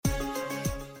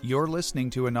You're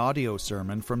listening to an audio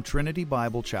sermon from Trinity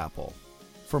Bible Chapel.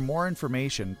 For more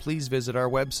information, please visit our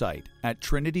website at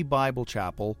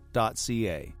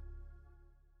trinitybiblechapel.ca.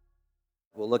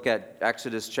 We'll look at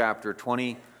Exodus chapter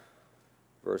 20,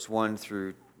 verse 1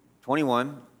 through 21.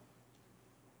 And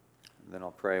then I'll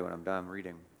pray when I'm done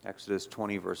reading. Exodus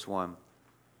 20, verse 1.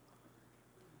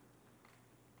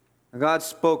 And God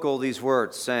spoke all these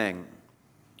words, saying,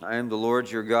 I am the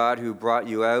Lord your God who brought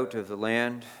you out of the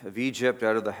land of Egypt,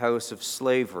 out of the house of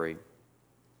slavery.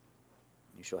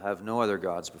 You shall have no other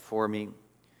gods before me.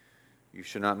 You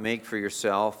shall not make for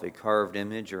yourself a carved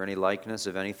image or any likeness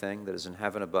of anything that is in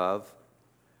heaven above,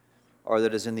 or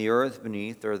that is in the earth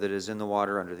beneath, or that is in the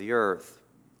water under the earth.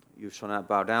 You shall not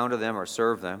bow down to them or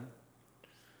serve them.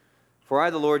 For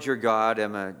I, the Lord your God,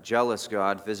 am a jealous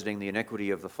God, visiting the iniquity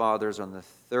of the fathers on the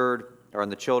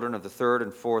children of the third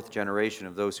and fourth generation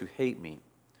of those who hate me,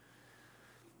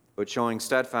 but showing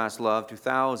steadfast love to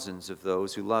thousands of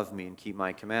those who love me and keep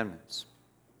my commandments.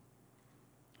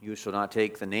 You shall not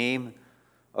take the name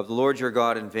of the Lord your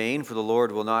God in vain, for the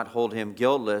Lord will not hold him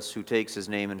guiltless who takes his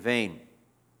name in vain.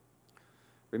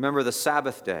 Remember the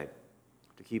Sabbath day,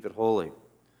 to keep it holy.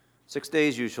 6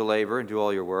 days you shall labor and do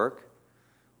all your work,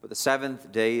 but the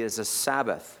seventh day is a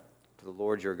Sabbath to the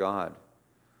Lord your God.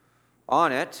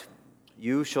 On it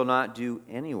you shall not do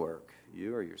any work,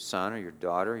 you or your son or your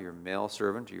daughter, your male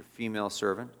servant or your female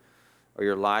servant, or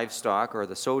your livestock or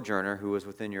the sojourner who is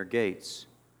within your gates.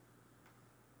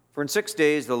 For in 6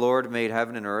 days the Lord made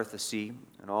heaven and earth, the sea,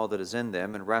 and all that is in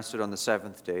them, and rested on the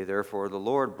seventh day. Therefore the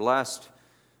Lord blessed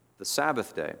the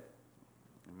Sabbath day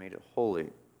and made it holy.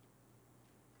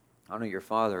 Honor your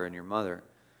father and your mother,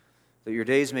 that your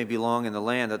days may be long in the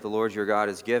land that the Lord your God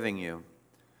is giving you.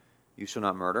 You shall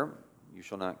not murder. You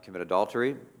shall not commit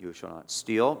adultery. You shall not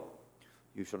steal.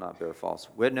 You shall not bear false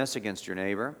witness against your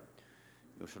neighbor.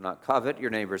 You shall not covet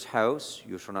your neighbor's house.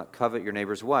 You shall not covet your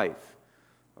neighbor's wife,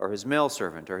 or his male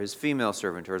servant, or his female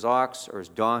servant, or his ox, or his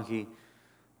donkey,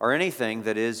 or anything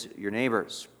that is your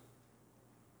neighbor's.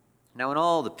 Now when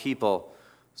all the people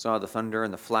saw the thunder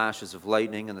and the flashes of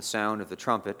lightning and the sound of the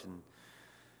trumpet and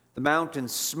the mountain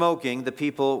smoking, the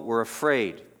people were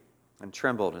afraid and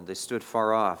trembled, and they stood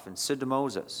far off and said to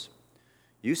Moses,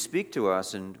 You speak to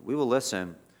us, and we will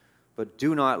listen, but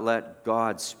do not let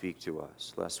God speak to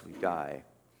us, lest we die.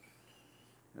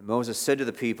 And Moses said to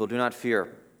the people, Do not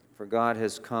fear, for God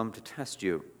has come to test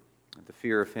you, that the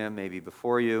fear of him may be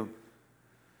before you,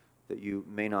 that you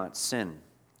may not sin.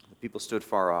 The people stood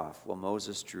far off, while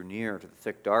Moses drew near to the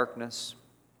thick darkness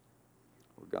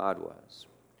where God was.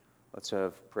 Let's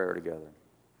have prayer together.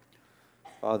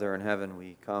 Father in heaven,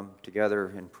 we come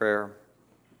together in prayer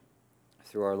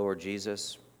through our Lord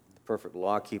Jesus, the perfect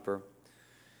lawkeeper,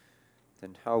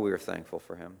 and how we are thankful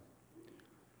for him.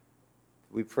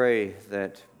 We pray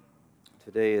that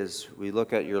today as we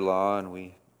look at your law and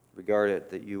we regard it,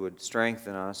 that you would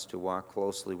strengthen us to walk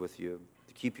closely with you,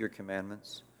 to keep your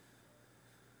commandments,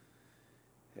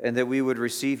 and that we would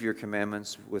receive your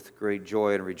commandments with great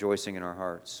joy and rejoicing in our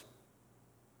hearts.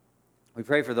 We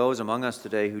pray for those among us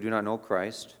today who do not know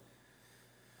Christ,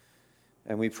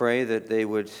 and we pray that they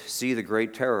would see the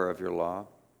great terror of your law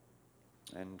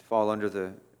and fall under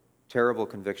the terrible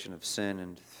conviction of sin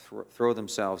and throw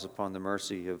themselves upon the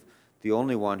mercy of the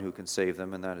only one who can save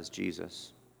them, and that is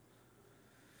Jesus.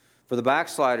 For the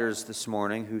backsliders this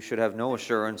morning who should have no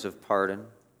assurance of pardon,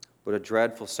 but a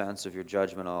dreadful sense of your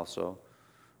judgment also,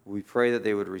 we pray that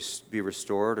they would be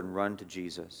restored and run to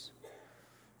Jesus.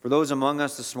 For those among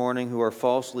us this morning who are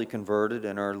falsely converted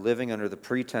and are living under the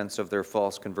pretense of their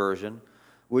false conversion,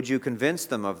 would you convince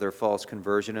them of their false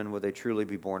conversion, and would they truly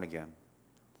be born again?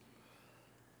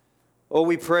 Oh,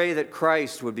 we pray that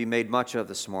Christ would be made much of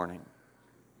this morning,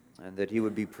 and that he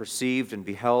would be perceived and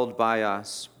beheld by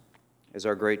us as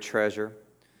our great treasure,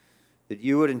 that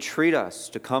you would entreat us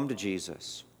to come to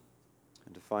Jesus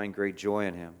and to find great joy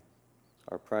in him,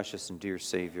 our precious and dear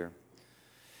Savior.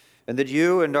 And that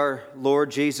you and our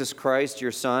Lord Jesus Christ,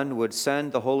 your Son, would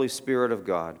send the Holy Spirit of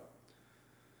God,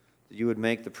 that you would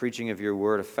make the preaching of your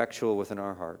word effectual within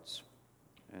our hearts.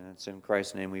 And it's in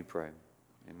Christ's name we pray.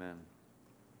 Amen.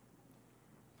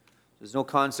 There's no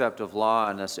concept of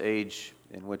law in this age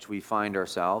in which we find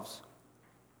ourselves.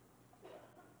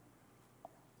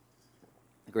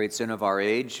 The great sin of our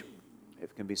age,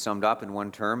 if it can be summed up in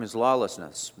one term, is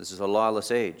lawlessness. This is a lawless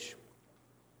age.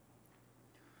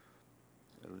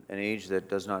 An age that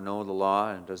does not know the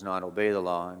law and does not obey the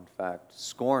law, in fact,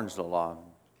 scorns the law,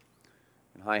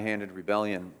 in high-handed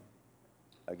rebellion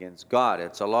against God.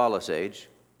 It's a lawless age.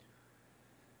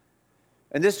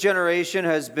 And this generation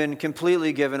has been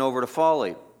completely given over to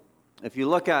folly. If you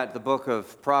look at the book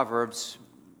of Proverbs,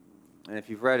 And if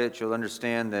you've read it, you'll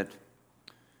understand that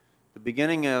the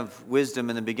beginning of wisdom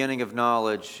and the beginning of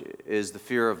knowledge is the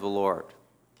fear of the Lord.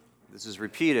 This is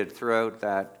repeated throughout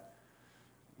that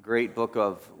great book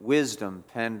of wisdom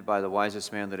penned by the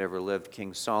wisest man that ever lived,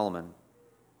 King Solomon.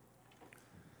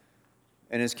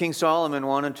 And as King Solomon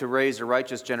wanted to raise a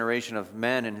righteous generation of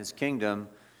men in his kingdom,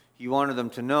 he wanted them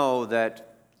to know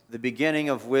that the beginning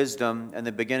of wisdom and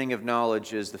the beginning of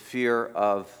knowledge is the fear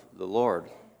of the Lord.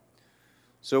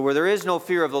 So where there is no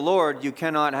fear of the Lord, you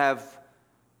cannot have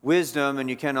wisdom and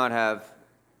you cannot have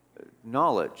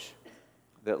knowledge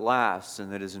that lasts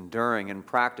and that is enduring and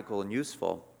practical and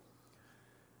useful.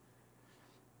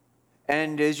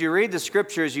 And as you read the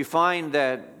scriptures, you find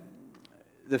that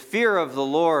the fear of the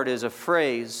Lord is a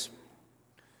phrase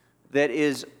that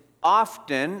is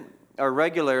often or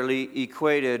regularly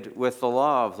equated with the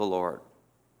law of the Lord.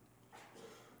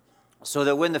 So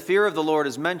that when the fear of the Lord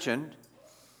is mentioned,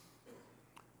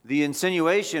 the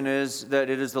insinuation is that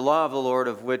it is the law of the Lord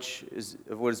of what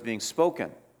is being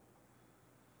spoken.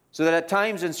 So that at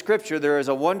times in Scripture there is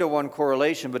a one-to-one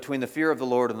correlation between the fear of the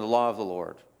Lord and the law of the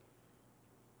Lord.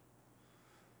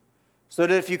 So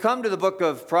that if you come to the book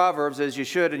of Proverbs, as you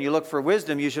should, and you look for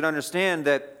wisdom, you should understand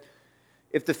that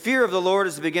if the fear of the Lord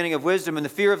is the beginning of wisdom and the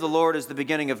fear of the Lord is the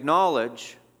beginning of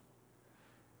knowledge,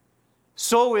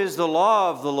 so is the law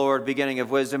of the Lord beginning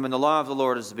of wisdom, and the law of the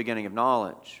Lord is the beginning of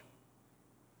knowledge.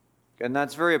 And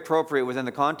that's very appropriate within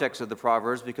the context of the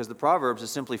Proverbs, because the Proverbs is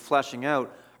simply fleshing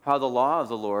out how the law of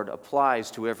the Lord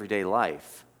applies to everyday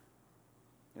life,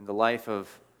 in the life of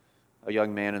a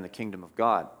young man in the kingdom of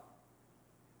God.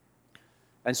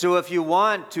 And so if you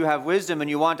want to have wisdom and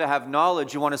you want to have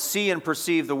knowledge, you want to see and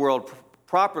perceive the world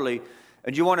properly,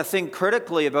 and you want to think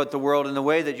critically about the world in the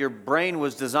way that your brain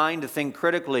was designed to think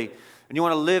critically, and you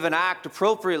want to live and act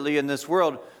appropriately in this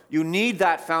world, you need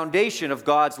that foundation of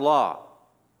God's law.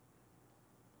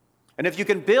 And if you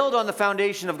can build on the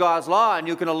foundation of God's law and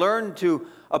you can learn to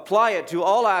apply it to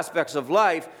all aspects of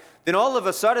life, then all of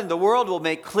a sudden the world will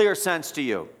make clear sense to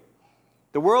you.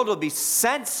 The world will be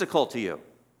sensical to you.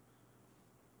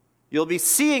 You'll be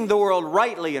seeing the world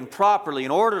rightly and properly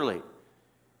and orderly.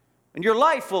 And your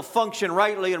life will function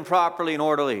rightly and properly and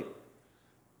orderly.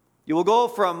 You will go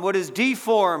from what is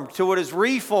deformed to what is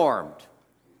reformed.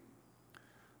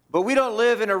 But we don't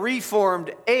live in a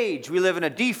reformed age. We live in a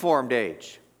deformed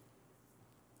age.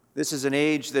 This is an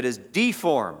age that is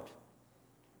deformed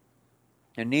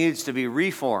and needs to be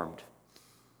reformed.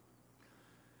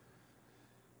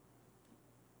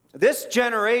 This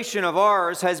generation of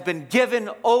ours has been given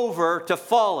over to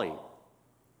folly.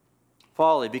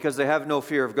 Folly, because they have no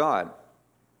fear of God.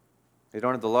 They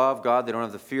don't have the law of God. They don't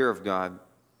have the fear of God.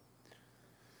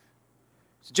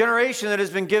 It's a generation that has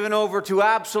been given over to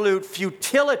absolute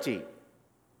futility.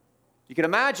 You can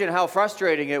imagine how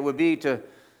frustrating it would be to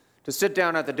sit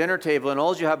down at the dinner table and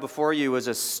all you have before you is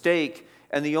a steak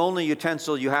and the only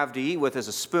utensil you have to eat with is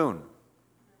a spoon.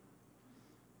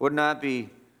 Wouldn't that be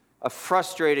a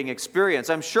frustrating experience?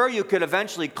 I'm sure you could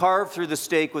eventually carve through the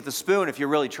steak with a spoon if you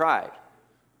really tried.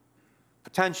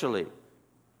 Potentially.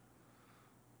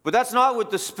 But that's not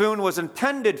what the spoon was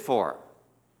intended for.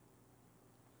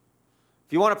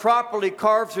 If you want to properly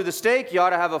carve through the steak, you ought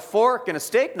to have a fork and a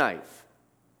steak knife.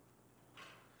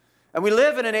 And we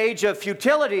live in an age of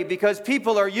futility because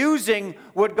people are using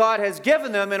what God has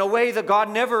given them in a way that God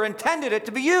never intended it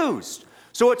to be used.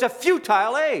 So it's a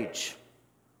futile age.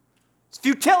 It's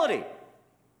futility.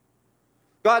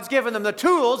 God's given them the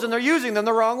tools and they're using them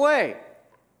the wrong way.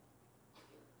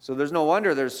 So there's no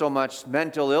wonder there's so much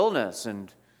mental illness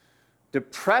and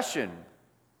depression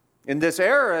in this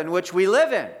era in which we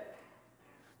live in.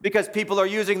 Because people are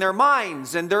using their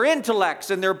minds and their intellects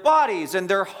and their bodies and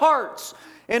their hearts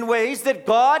in ways that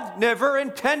God never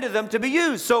intended them to be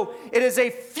used. So it is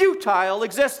a futile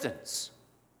existence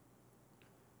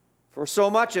for so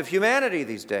much of humanity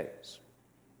these days.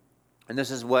 And this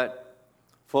is what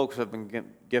folks have been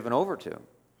given over to.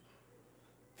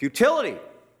 Futility,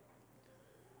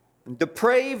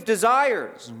 depraved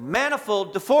desires,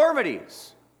 manifold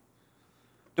deformities,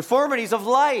 deformities of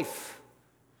life.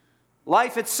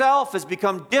 Life itself has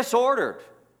become disordered.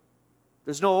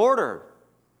 There's no order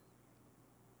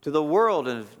to the world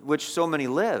in which so many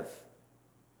live.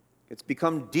 It's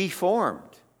become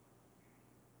deformed.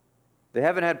 They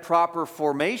haven't had proper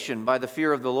formation by the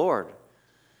fear of the Lord.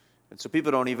 And so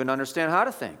people don't even understand how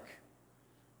to think.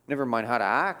 Never mind how to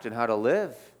act and how to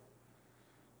live.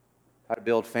 How to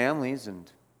build families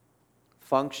and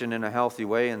function in a healthy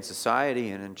way in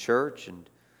society and in church, and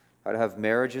how to have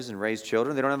marriages and raise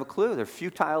children. They don't have a clue. They're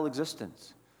futile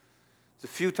existence. It's a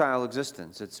futile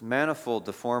existence. It's manifold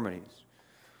deformities.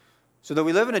 So that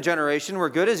we live in a generation where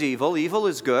good is evil, evil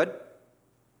is good,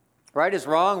 right is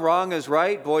wrong, wrong is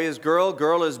right, boy is girl,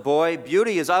 girl is boy,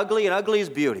 beauty is ugly, and ugly is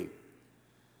beauty.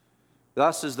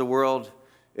 Thus is the world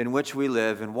in which we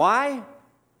live. And why?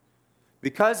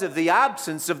 Because of the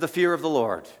absence of the fear of the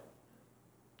Lord.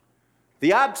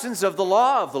 The absence of the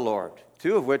law of the Lord,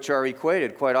 two of which are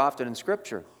equated quite often in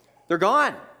Scripture. They're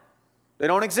gone. They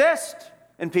don't exist.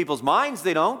 In people's minds,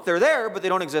 they don't. They're there, but they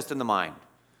don't exist in the mind.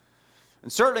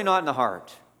 And certainly not in the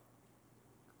heart.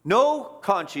 No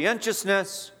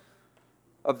conscientiousness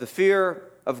of the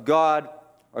fear of God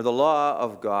or the law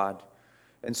of God.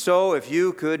 And so, if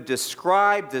you could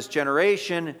describe this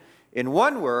generation in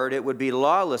one word, it would be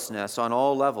lawlessness on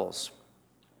all levels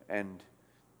and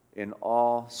in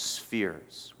all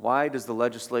spheres. Why does the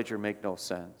legislature make no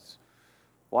sense?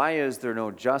 Why is there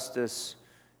no justice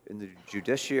in the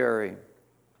judiciary?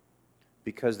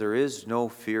 Because there is no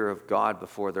fear of God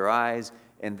before their eyes,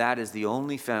 and that is the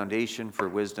only foundation for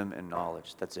wisdom and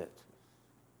knowledge. That's it.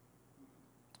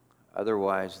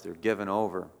 Otherwise, they're given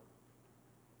over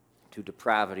to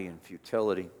depravity and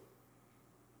futility.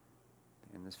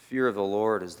 And this fear of the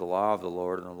Lord is the law of the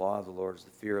Lord, and the law of the Lord is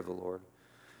the fear of the Lord.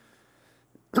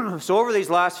 So over these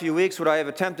last few weeks, what I have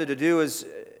attempted to do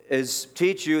is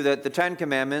teach you that the Ten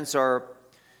Commandments are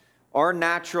our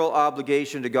natural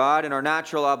obligation to God and our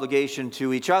natural obligation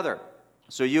to each other.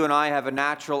 So you and I have a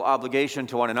natural obligation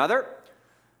to one another,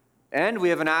 and we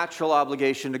have a natural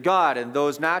obligation to God. And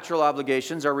those natural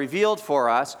obligations are revealed for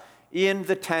us in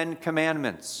the Ten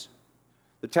Commandments.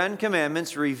 The Ten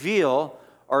Commandments reveal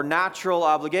our natural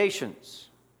obligations.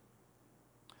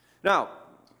 Now,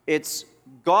 it's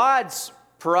God's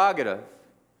prerogative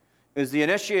as the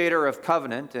initiator of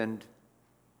covenant and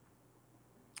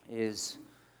is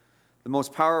the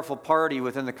most powerful party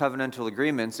within the covenantal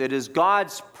agreements. It is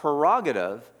God's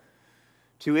prerogative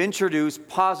to introduce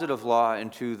positive law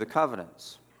into the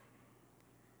covenants.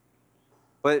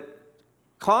 But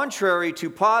contrary to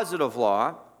positive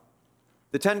law,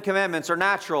 the Ten Commandments are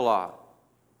natural law.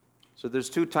 So there's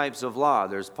two types of law.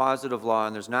 There's positive law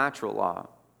and there's natural law.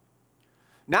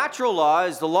 Natural law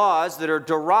is the laws that are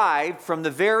derived from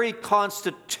the very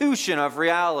constitution of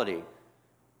reality.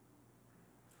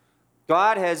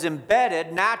 God has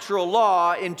embedded natural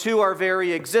law into our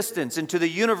very existence, into the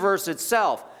universe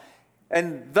itself.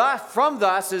 And from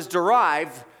thus is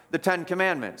derived the Ten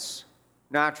Commandments,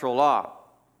 natural law.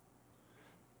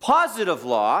 Positive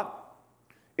law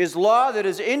is law that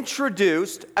is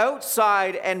introduced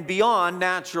outside and beyond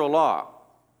natural law.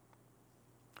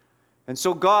 And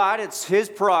so God, it's His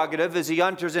prerogative as He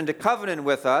enters into covenant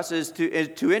with us, is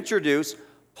to introduce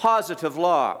positive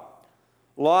law.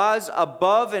 Laws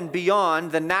above and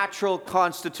beyond the natural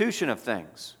constitution of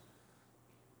things.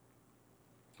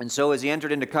 And so as He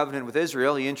entered into covenant with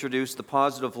Israel, He introduced the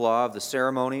positive law of the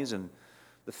ceremonies and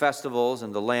the festivals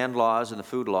and the land laws and the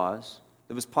food laws.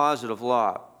 It was positive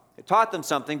law. It taught them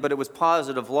something, but it was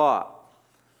positive law.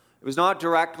 It was not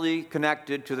directly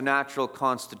connected to the natural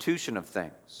constitution of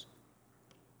things.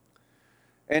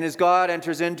 And as God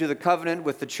enters into the covenant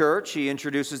with the church, He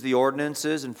introduces the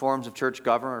ordinances and forms of church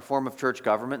government, or form of church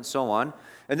government, and so on.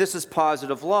 And this is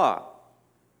positive law.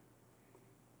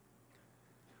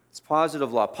 It's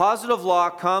positive law. Positive law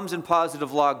comes and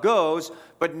positive law goes,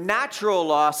 but natural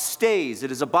law stays.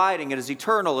 It is abiding. It is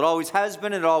eternal. It always has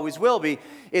been and it always will be.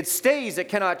 It stays. It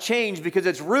cannot change because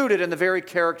it's rooted in the very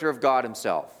character of God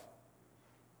Himself.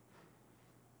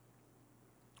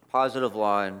 Positive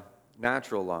law and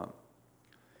natural law.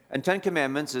 And Ten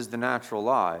Commandments is the natural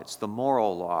law. It's the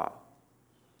moral law.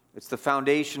 It's the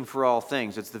foundation for all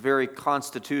things. It's the very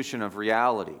constitution of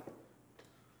reality.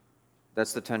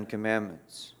 That's the Ten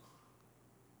Commandments.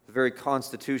 The very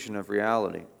constitution of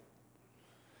reality.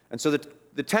 And so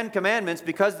the Ten Commandments,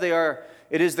 because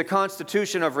it is the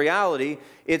constitution of reality,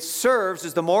 it serves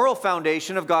as the moral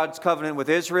foundation of God's covenant with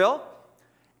Israel,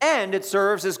 and it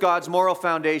serves as God's moral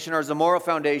foundation, or as the moral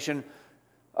foundation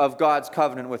of God's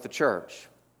covenant with the church.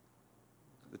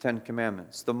 The Ten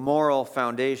Commandments, the moral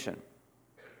foundation.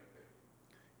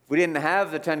 If we didn't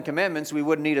have the Ten Commandments, we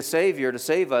wouldn't need a Savior to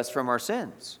save us from our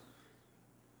sins.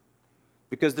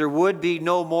 Because there would be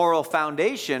no moral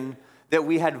foundation that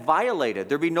we had violated.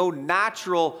 There would be no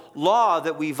natural law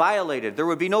that we violated. There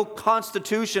would be no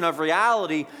constitution of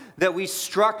reality that we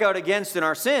struck out against in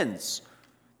our sins.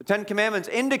 The Ten Commandments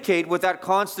indicate what that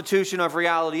constitution of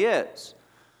reality is.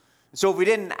 So if we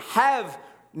didn't have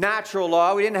natural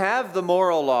law, we didn't have the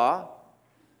moral law,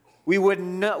 we would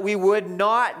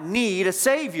not need a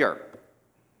Savior.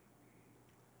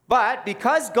 But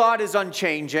because God is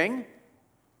unchanging,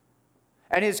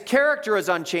 and His character is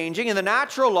unchanging, and the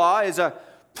natural law is a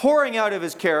pouring out of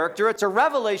his character. It's a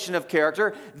revelation of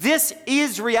character. This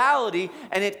is reality,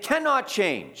 and it cannot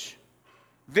change.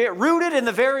 Rooted in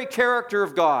the very character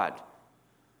of God.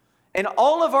 And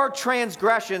all of our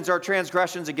transgressions are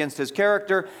transgressions against his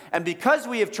character. And because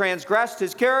we have transgressed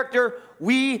his character,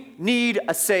 we need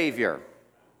a Savior.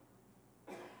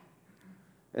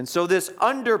 And so this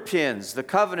underpins the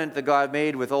covenant that God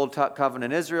made with Old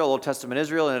Testament Israel,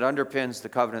 and it underpins the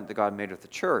covenant that God made with the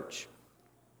church.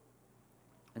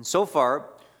 And so far,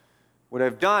 what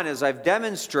I've done is I've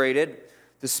demonstrated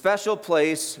the special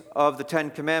place of the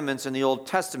Ten Commandments in the Old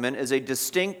Testament as a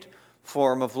distinct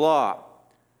form of law.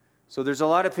 So there's a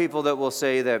lot of people that will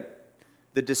say that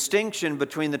the distinction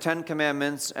between the Ten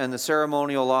Commandments and the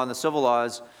ceremonial law and the civil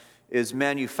laws is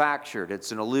manufactured.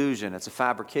 It's an illusion. It's a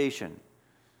fabrication.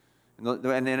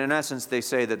 And in essence, they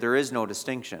say that there is no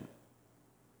distinction.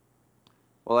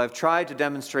 Well, I've tried to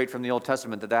demonstrate from the Old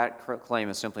Testament that that claim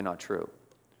is simply not true.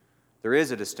 There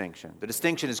is a distinction. The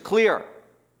distinction is clear.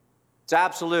 It's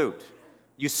absolute.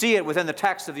 You see it within the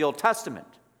text of the Old Testament.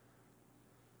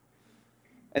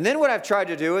 And then what I've tried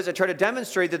to do is I try to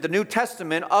demonstrate that the New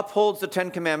Testament upholds the Ten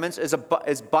Commandments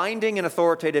as binding and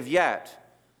authoritative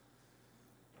yet.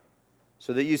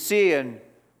 So that you see in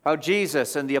how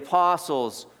Jesus and the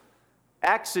apostles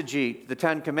exegete the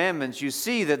Ten Commandments, you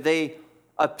see that they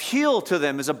appeal to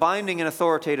them as a binding and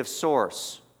authoritative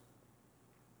source.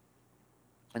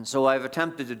 And so I've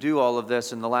attempted to do all of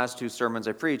this in the last two sermons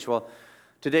I preached. Well,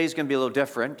 today's going to be a little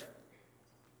different.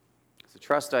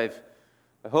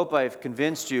 I hope I've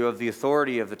convinced you of the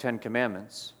authority of the Ten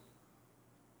Commandments.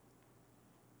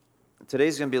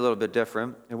 Today's going to be a little bit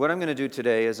different. And what I'm going to do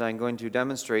today is I'm going to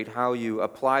demonstrate how you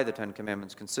apply the Ten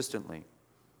Commandments consistently.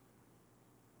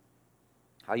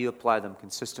 How you apply them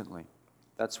consistently.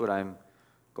 That's what I'm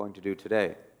going to do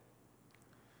today.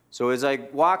 So as I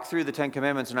walk through the Ten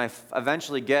Commandments and I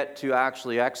eventually get to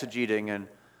actually exegeting and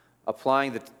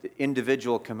applying the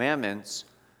individual commandments,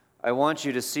 I want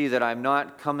you to see that I'm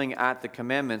not coming at the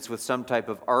commandments with some type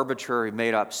of arbitrary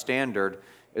made-up standard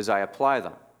as I apply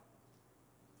them.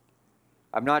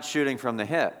 I'm not shooting from the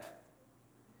hip.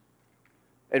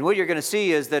 And what you're going to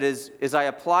see is that as I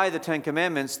apply the Ten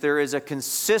Commandments, there is a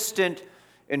consistent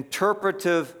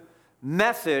interpretive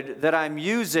method that I'm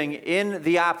using in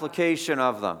the application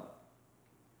of them.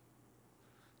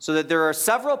 So that there are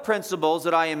several principles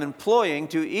that I am employing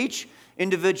to each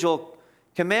individual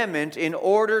commandment in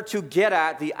order to get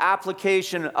at the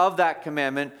application of that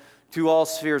commandment to all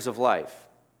spheres of life,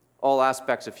 all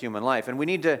aspects of human life. And we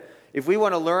need to, if we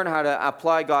want to learn how to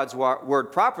apply God's word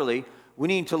properly, we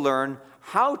need to learn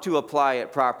how to apply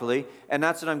it properly, and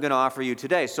that's what I'm going to offer you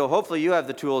today. So hopefully you have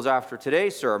the tools after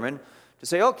today's sermon to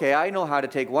say, okay, I know how to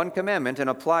take one commandment and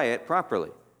apply it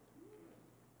properly.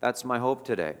 That's my hope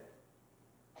today.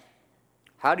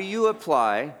 How do you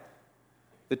apply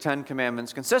the Ten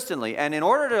Commandments consistently? And in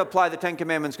order to apply the Ten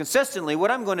Commandments consistently,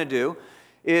 what I'm going to do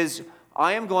is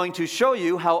I am going to show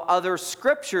you how other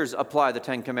scriptures apply the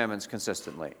Ten Commandments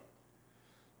consistently.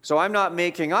 So I'm not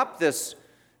making up this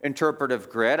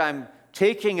interpretive grid. I'm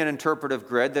taking an interpretive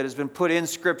grid that has been put in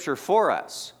Scripture for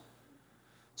us.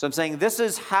 So I'm saying this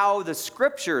is how the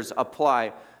Scriptures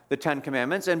apply the Ten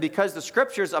Commandments, and because the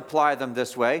Scriptures apply them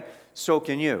this way, so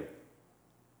can you.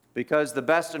 Because the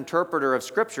best interpreter of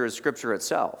Scripture is Scripture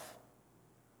itself.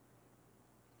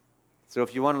 So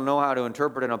if you want to know how to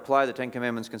interpret and apply the Ten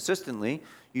Commandments consistently,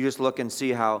 you just look and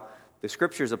see how the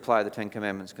Scriptures apply the Ten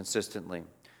Commandments consistently.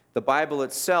 The Bible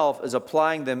itself is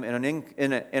applying them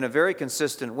in a very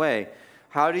consistent way.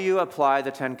 How do you apply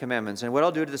the Ten Commandments? And what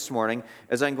I'll do this morning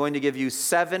is I'm going to give you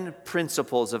 7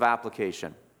 principles of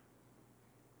application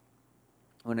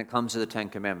when it comes to the Ten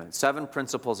Commandments. 7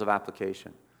 principles of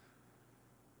application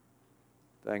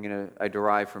that I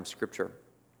derive from Scripture.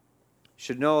 You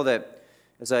should know that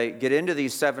as I get into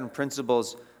these 7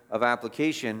 principles of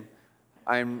application,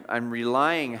 I'm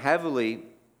relying heavily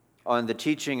on the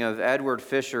teaching of Edward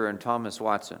Fisher and Thomas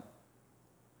Watson.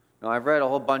 Now, I've read a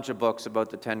whole bunch of books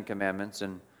about the Ten Commandments,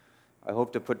 and I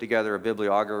hope to put together a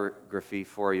bibliography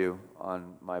for you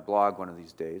on my blog one of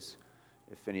these days,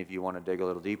 if any of you want to dig a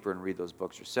little deeper and read those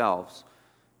books yourselves.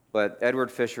 But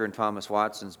Edward Fisher and Thomas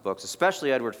Watson's books,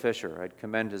 especially Edward Fisher, I'd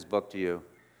commend his book to you,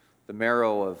 The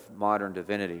Marrow of Modern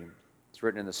Divinity. It's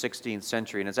written in the 16th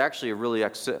century, and it's actually a really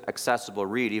accessible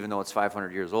read, even though it's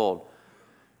 500 years old,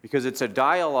 because it's a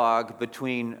dialogue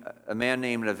between a man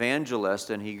named Evangelist,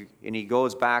 and he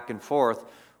goes back and forth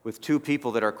with 2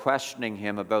 people that are questioning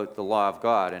him about the law of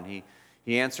God. And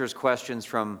he answers questions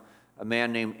from a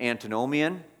man named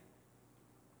Antinomian.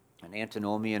 And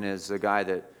Antinomian is the guy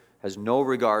that has no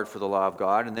regard for the law of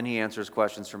God. And then he answers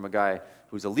questions from a guy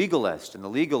who's a legalist. And the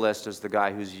legalist is the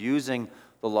guy who's using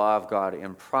the law of God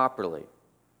improperly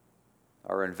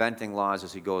or inventing laws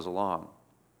as he goes along.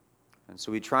 And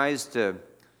so he tries to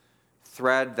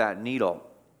thread that needle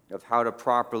of how to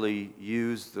properly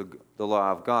use the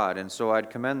law of God. And so I'd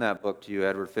commend that book to you,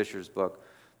 Edward Fisher's book,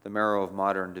 The Marrow of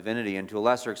Modern Divinity, and to a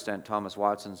lesser extent, Thomas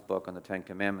Watson's book on the Ten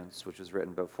Commandments, which was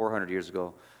written about 400 years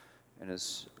ago and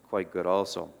is quite good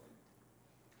also.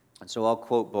 And so I'll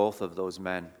quote both of those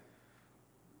men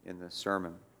in this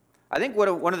sermon. I think one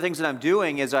of the things that I'm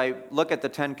doing as I look at the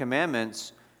Ten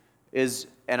Commandments is,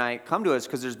 and I come to it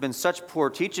because there's been such poor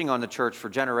teaching on the church for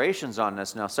generations on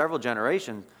this now, several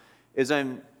generations, is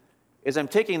I'm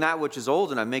taking that which is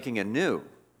old and I'm making it new.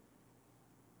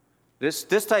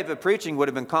 This type of preaching would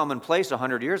have been commonplace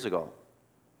 100 years ago.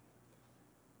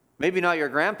 Maybe not your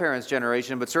grandparents'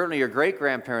 generation, but certainly your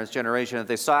great-grandparents' generation. If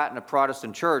they saw it in a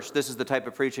Protestant church, this is the type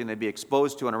of preaching they'd be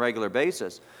exposed to on a regular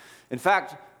basis. In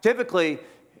fact, typically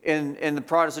in the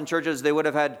Protestant churches, they would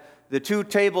have had the two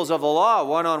tables of the law,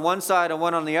 one on one side and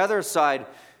one on the other side,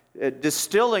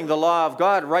 distilling the law of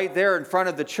God right there in front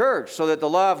of the church, so that the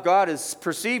law of God is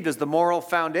perceived as the moral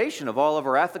foundation of all of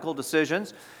our ethical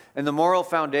decisions and the moral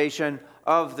foundation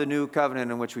of the new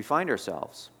covenant in which we find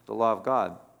ourselves, the law of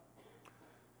God.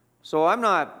 So I'm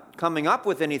not coming up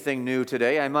with anything new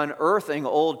today. I'm unearthing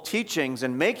old teachings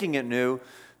and making it new,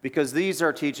 because these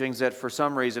are teachings that for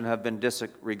some reason have been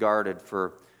disregarded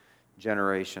for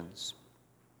generations.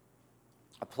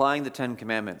 Applying the Ten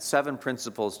Commandments, 7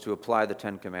 principles to apply the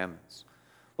Ten Commandments.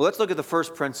 Well, let's look at the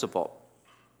first principle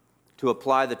to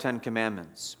apply the Ten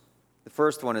Commandments. The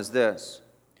first one is this: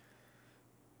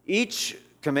 each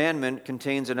commandment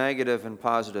contains a negative and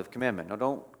positive commandment. Now,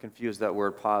 don't confuse that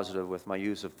word positive with my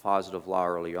use of positive law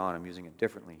early on. I'm using it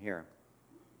differently here.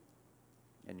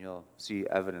 And you'll see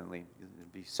evidently,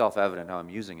 it'll be self-evident how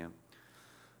I'm using it.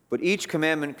 But each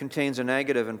commandment contains a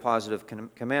negative and positive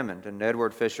commandment. And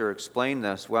Edward Fisher explained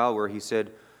this well, where he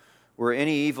said, where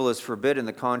any evil is forbidden,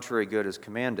 the contrary good is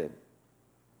commanded.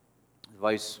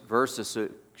 Vice versa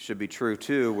should be true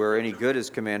too. Where any good is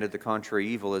commanded, the contrary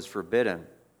evil is forbidden.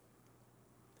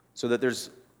 So that there's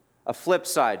a flip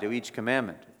side to each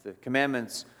commandment. If the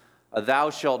commandment's a thou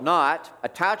shalt not,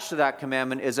 attached to that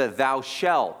commandment is a thou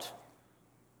shalt.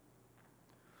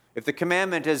 If the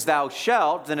commandment is thou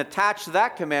shalt, then attached to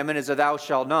that commandment is a thou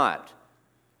shalt not.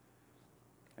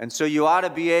 And so you ought to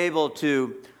be able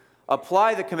to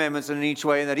apply the commandments in each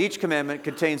way, and that each commandment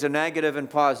contains a negative and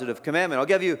positive commandment. I'll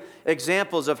give you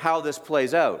examples of how this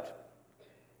plays out.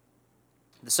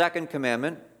 The second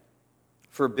commandment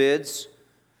forbids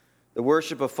the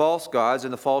worship of false gods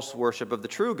and the false worship of the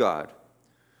true God.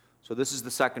 So this is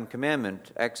the second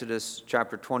commandment. Exodus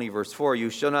chapter 20, verse 4.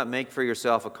 You shall not make for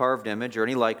yourself a carved image or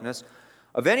any likeness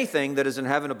of anything that is in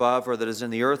heaven above, or that is in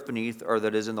the earth beneath, or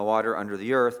that is in the water under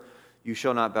the earth. You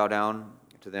shall not bow down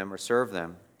to them or serve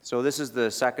them. So this is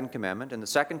the second commandment. And the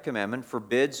second commandment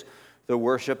forbids the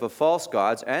worship of false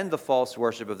gods and the false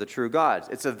worship of the true gods.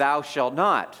 It's a thou shalt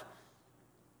not.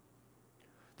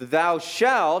 The thou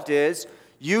shalt is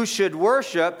you should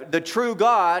worship the true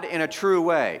God in a true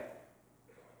way.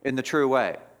 In the true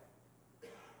way.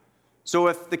 So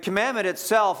if the commandment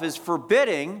itself is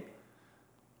forbidding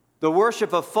the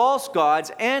worship of false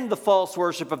gods and the false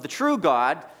worship of the true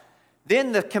God,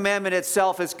 then the commandment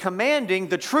itself is commanding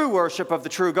the true worship of the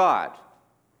true God.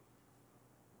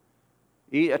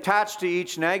 Attached to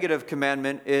each negative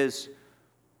commandment is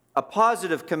a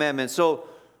positive commandment. So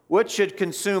what should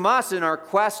consume us in our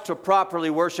quest to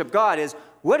properly worship God is,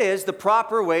 what is the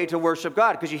proper way to worship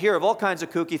God? Because you hear of all kinds of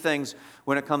kooky things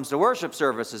when it comes to worship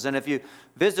services. And if you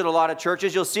visit a lot of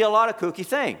churches, you'll see a lot of kooky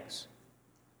things.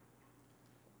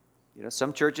 You know,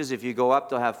 some churches, if you go up,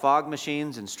 they'll have fog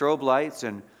machines and strobe lights.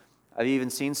 And I've even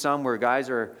seen some where guys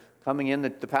are coming in, the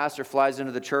pastor flies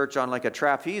into the church on like a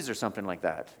trapeze or something like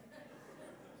that.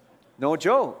 No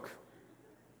joke.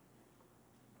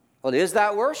 Well, is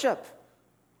that worship?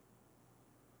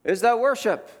 Is that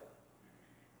worship?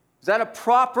 Is that a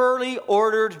properly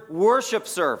ordered worship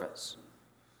service?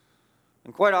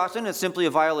 And quite often, it's simply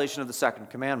a violation of the second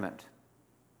commandment.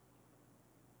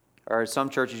 Or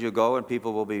some churches you go and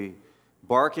people will be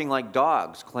barking like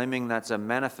dogs, claiming that's a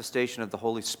manifestation of the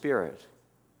Holy Spirit.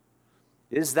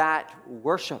 Is that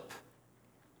worship?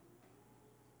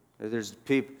 There's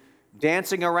people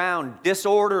dancing around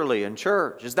disorderly in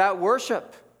church. Is that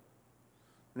worship?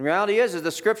 And the reality is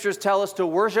the Scriptures tell us to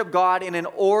worship God in an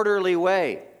orderly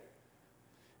way.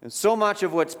 And so much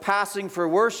of what's passing for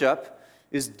worship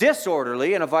is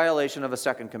disorderly and a violation of a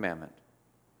second commandment.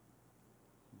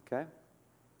 Okay?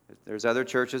 There's other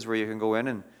churches where you can go in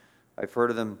and I've heard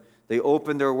of them, they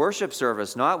open their worship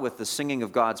service not with the singing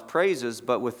of God's praises,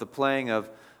 but with the playing of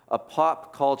a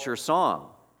pop culture song.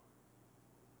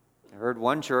 I heard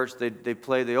one church,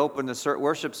 they open the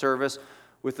worship service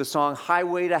with the song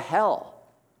Highway to Hell.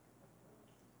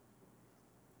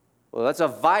 Well, that's a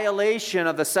violation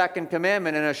of the second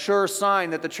commandment and a sure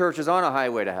sign that the church is on a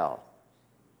highway to hell.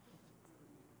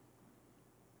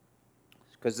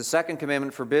 Because the second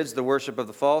commandment forbids the worship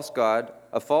of false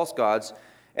gods,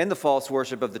 and the false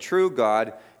worship of the true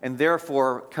God, and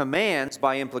therefore commands,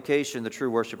 by implication, the true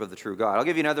worship of the true God. I'll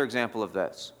give you another example of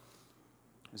this.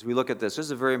 As we look at this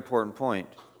is a very important point.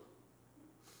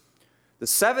 The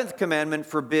seventh commandment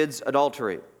forbids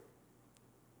adultery.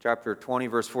 Chapter 20,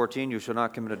 verse 14, you shall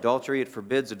not commit adultery. It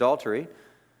forbids adultery.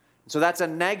 So that's a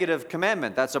negative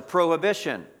commandment. That's a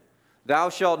prohibition. Thou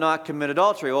shalt not commit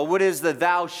adultery. Well, what is the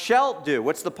thou shalt do?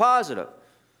 What's the positive?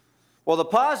 Well, the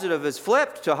positive is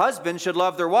flipped to husbands should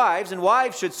love their wives, and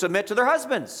wives should submit to their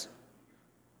husbands.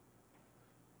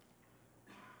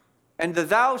 And the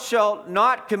thou shalt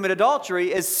not commit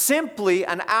adultery is simply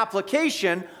an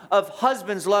application of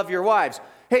husbands love your wives.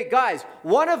 Hey, guys,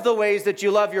 one of the ways that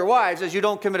you love your wives is you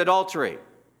don't commit adultery.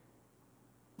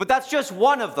 But that's just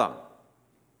one of them.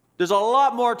 There's a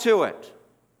lot more to it.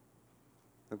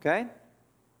 Okay?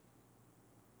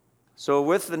 So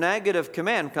with the negative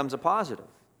command comes a positive.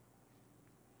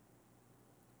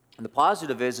 And the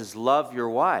positive is love your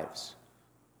wives.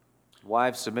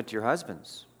 Wives, submit to your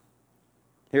husbands.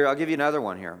 Here, I'll give you another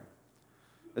one here.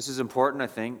 This is important, I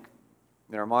think,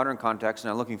 in our modern context,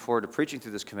 and I'm looking forward to preaching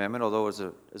through this commandment, although it's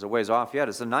a ways off yet.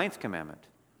 It's the ninth commandment.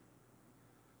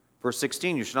 Verse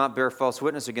 16, you shall not bear false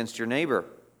witness against your neighbor.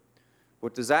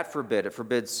 What does that forbid? It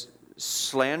forbids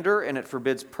slander and it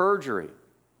forbids perjury.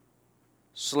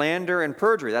 Slander and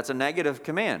perjury, that's a negative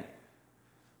command.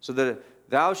 So that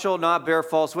thou shalt not bear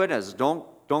false witness.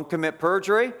 Don't commit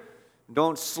perjury,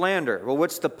 don't slander. Well,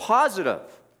 what's the positive?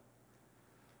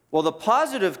 Well, the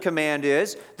positive command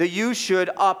is that you should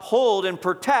uphold and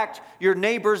protect your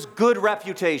neighbor's good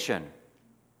reputation.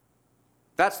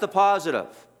 That's the positive.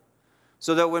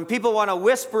 So that when people want to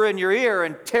whisper in your ear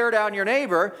and tear down your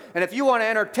neighbor, and if you want to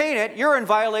entertain it, you're in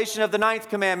violation of the ninth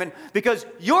commandment, because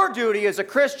your duty as a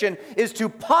Christian is to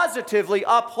positively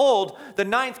uphold the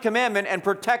ninth commandment and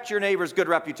protect your neighbor's good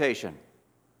reputation.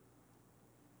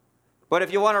 But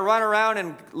if you want to run around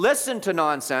and listen to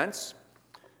nonsense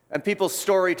and people's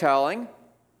storytelling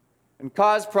and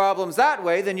cause problems that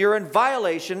way, then you're in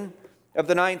violation of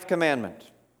the ninth commandment.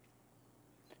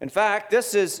 In fact,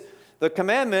 this is the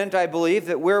commandment, I believe,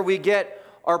 that where we get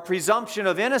our presumption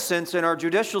of innocence in our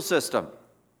judicial system.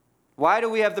 Why do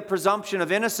we have the presumption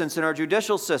of innocence in our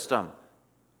judicial system?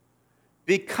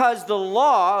 Because the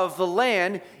law of the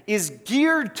land is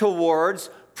geared towards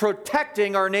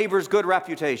protecting our neighbor's good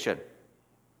reputation.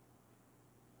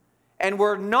 And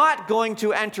we're not going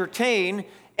to entertain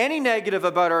any negative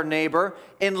about our neighbor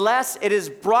unless it is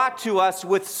brought to us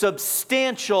with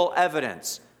substantial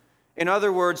evidence. In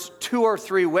other words, 2 or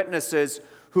 3 witnesses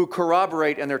who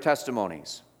corroborate in their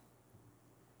testimonies.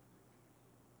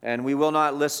 And we will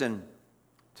not listen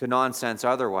to nonsense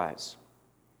otherwise.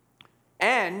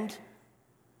 And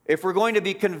if we're going to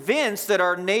be convinced that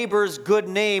our neighbor's good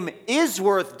name is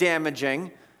worth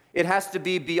damaging, it has to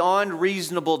be beyond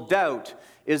reasonable doubt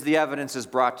as the evidence is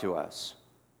brought to us.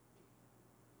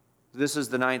 This is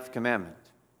the ninth commandment.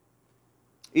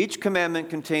 Each commandment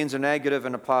contains a negative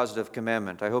and a positive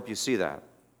commandment. I hope you see that.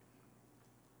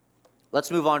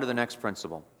 Let's move on to the next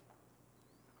principle.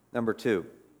 Number 2.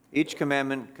 Each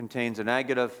commandment contains a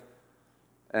negative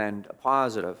and a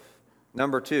positive.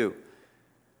 Number 2.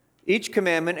 Each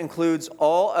commandment includes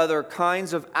all other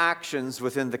kinds of actions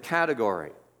within the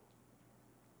category.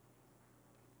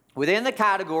 Within the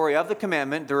category of the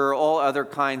commandment, there are all other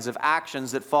kinds of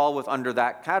actions that fall under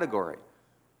that category,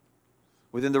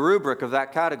 within the rubric of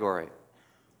that category.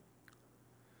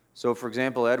 So, for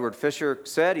example, Edward Fisher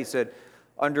said,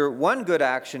 under one good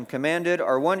action commanded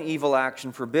or one evil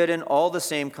action forbidden, all the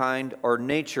same kind or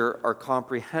nature are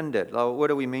comprehended. Now, what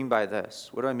do we mean by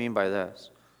this? What do I mean by this?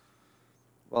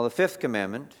 Well, the fifth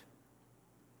commandment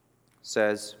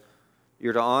says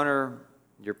you're to honor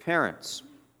your parents,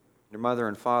 your mother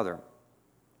and father.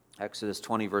 Exodus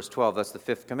 20, verse 12, that's the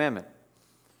fifth commandment.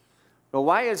 Well,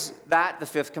 why is that the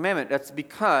fifth commandment? That's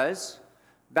because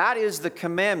that is the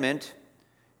commandment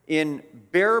in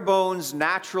bare bones,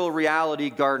 natural reality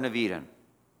Garden of Eden.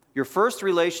 Your first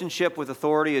relationship with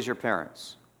authority is your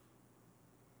parents.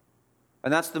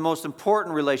 And that's the most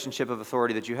important relationship of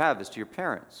authority that you have, is to your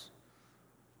parents.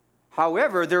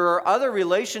 However, there are other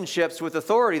relationships with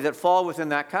authority that fall within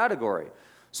that category.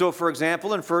 So, for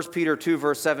example, in 1 Peter 2,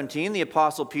 verse 17, the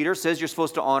Apostle Peter says you're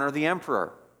supposed to honor the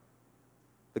emperor.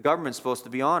 The government's supposed to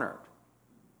be honored.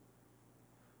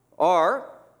 Or,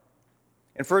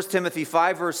 in 1 Timothy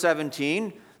 5, verse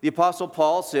 17, the Apostle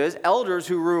Paul says, elders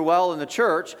who rule well in the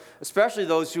church, especially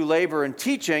those who labor in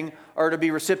teaching, are to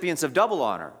be recipients of double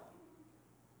honor.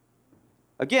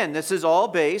 Again, this is all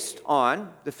based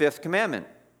on the fifth commandment.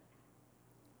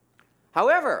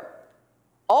 However,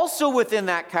 also within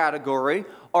that category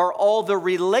are all the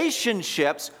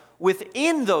relationships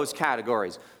within those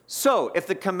categories. So, if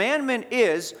the commandment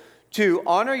is to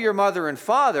honor your mother and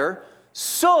father,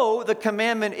 so the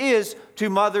commandment is to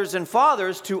mothers and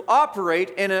fathers to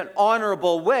operate in an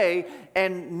honorable way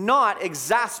and not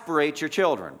exasperate your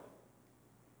children.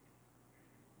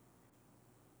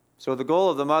 So the goal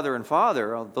of the mother and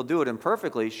father, they'll do it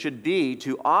imperfectly, should be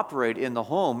to operate in the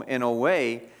home in a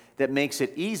way that makes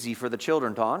it easy for the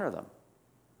children to honor them.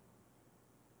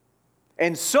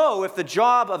 And so, if the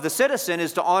job of the citizen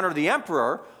is to honor the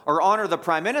emperor, or honor the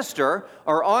prime minister,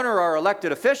 or honor our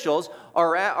elected officials,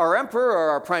 our emperor, or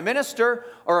our prime minister,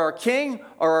 or our king,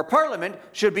 or our parliament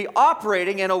should be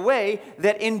operating in a way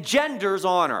that engenders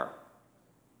honor.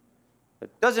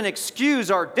 It doesn't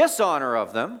excuse our dishonor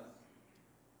of them,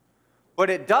 but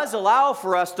it does allow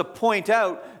for us to point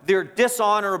out their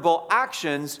dishonorable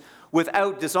actions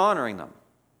without dishonoring them,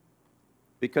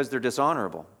 because they're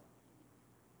dishonorable.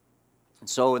 And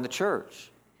so in the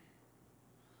church,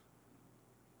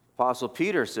 Apostle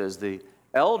Peter says the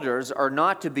elders are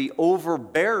not to be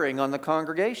overbearing on the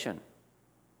congregation.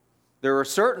 There are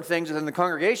certain things within the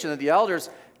congregation that the elders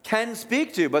can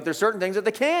speak to, but there are certain things that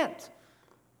they can't.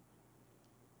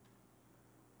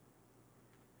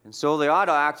 And so they ought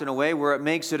to act in a way where it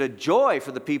makes it a joy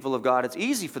for the people of God. It's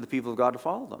easy for the people of God to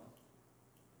follow them.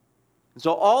 And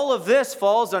so all of this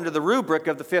falls under the rubric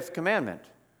of the fifth commandment.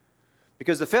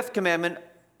 Because the fifth commandment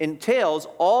entails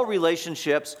all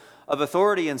relationships of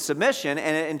authority and submission,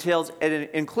 and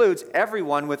it includes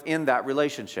everyone within that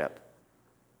relationship.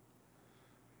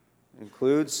 It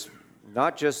includes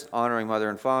not just honoring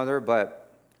mother and father,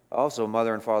 but also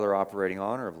mother and father operating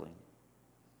honorably.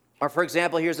 Or, for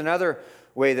example, here's another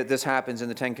way that this happens in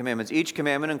the Ten Commandments. Each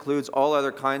commandment includes all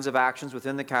other kinds of actions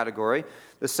within the category.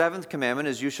 The seventh commandment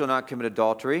is you shall not commit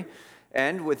adultery.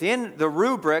 And within the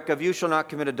rubric of you shall not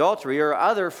commit adultery are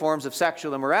other forms of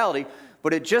sexual immorality,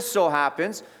 but it just so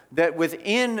happens that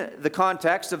within the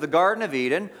context of the Garden of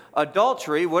Eden,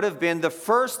 adultery would have been the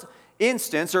first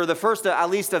instance, or the first at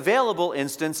least available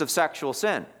instance of sexual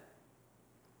sin.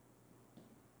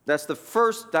 That's the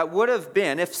first that would have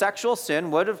been, if sexual sin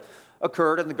would have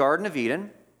occurred in the Garden of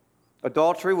Eden,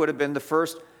 adultery would have been the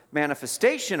first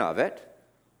manifestation of it.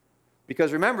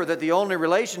 Because remember that the only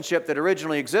relationship that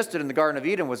originally existed in the Garden of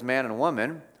Eden was man and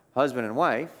woman, husband and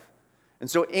wife. And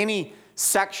so any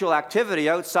sexual activity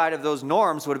outside of those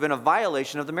norms would have been a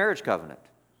violation of the marriage covenant.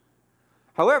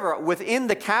 However, within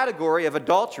the category of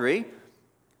adultery,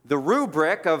 the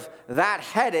rubric of that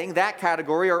heading, that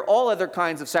category, are all other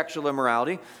kinds of sexual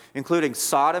immorality, including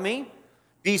sodomy,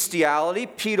 bestiality,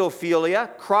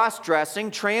 pedophilia,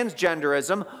 cross-dressing,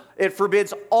 transgenderism. It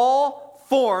forbids all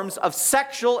forms of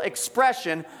sexual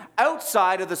expression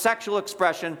outside of the sexual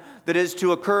expression that is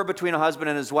to occur between a husband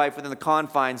and his wife within the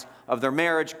confines of their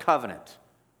marriage covenant.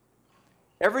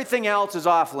 Everything else is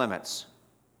off limits.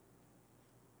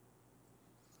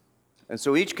 And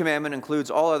so each commandment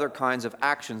includes all other kinds of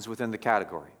actions within the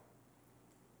category.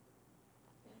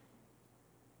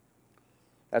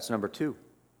 That's number two.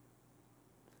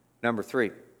 Number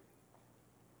three.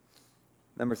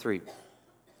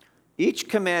 Each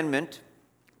commandment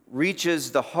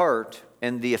reaches the heart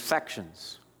and the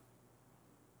affections.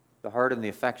 The heart and the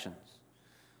affections.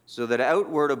 So that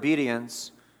outward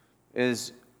obedience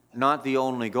is not the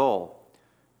only goal,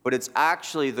 but it's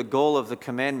actually the goal of the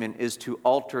commandment is to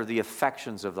alter the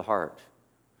affections of the heart.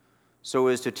 So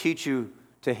as to teach you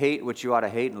to hate what you ought to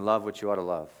hate and love what you ought to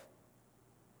love.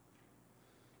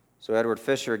 So Edward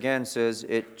Fisher again says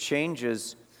it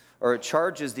charges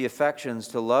the affections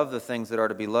to love the things that are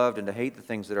to be loved and to hate the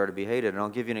things that are to be hated. And I'll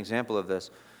give you an example of this.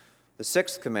 The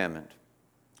sixth commandment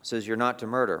says you're not to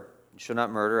murder. You shall not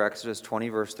murder, Exodus 20,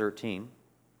 verse 13.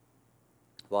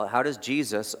 Well, how does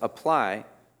Jesus apply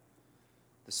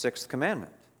the sixth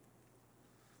commandment?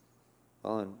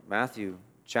 Well, in Matthew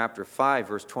chapter 5,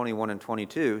 verse 21 and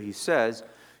 22, he says,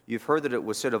 you've heard that it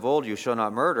was said of old, you shall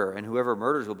not murder, and whoever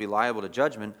murders will be liable to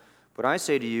judgment. But I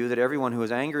say to you that everyone who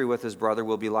is angry with his brother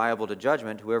will be liable to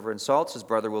judgment. Whoever insults his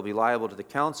brother will be liable to the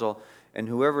council, and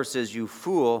whoever says, you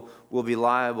fool, will be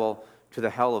liable to the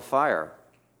hell of fire.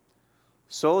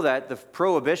 So that the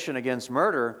prohibition against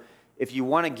murder if you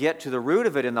want to get to the root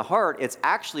of it in the heart, it's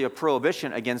actually a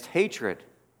prohibition against hatred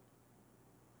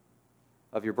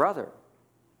of your brother.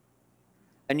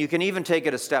 And you can even take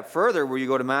it a step further where you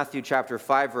go to Matthew chapter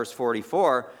 5, verse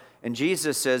 44, and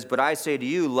Jesus says, "But I say to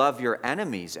you, love your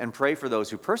enemies and pray for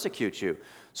those who persecute you."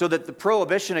 So that the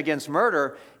prohibition against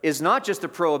murder is not just a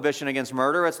prohibition against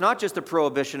murder, it's not just a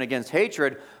prohibition against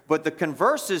hatred, but the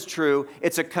converse is true,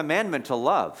 it's a commandment to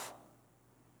love.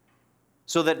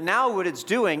 So that now what it's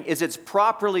doing is it's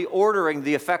properly ordering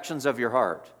the affections of your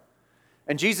heart.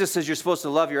 And Jesus says you're supposed to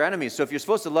love your enemies. So if you're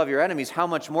supposed to love your enemies, how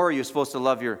much more are you supposed to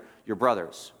love your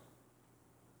brothers?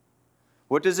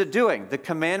 What is it doing? The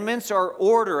commandments are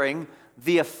ordering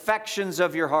the affections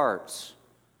of your hearts.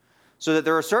 So that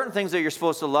there are certain things that you're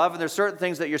supposed to love, and there's certain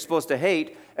things that you're supposed to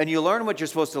hate, and you learn what you're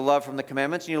supposed to love from the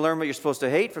commandments, and you learn what you're supposed to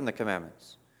hate from the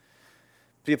commandments.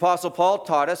 The Apostle Paul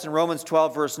taught us in Romans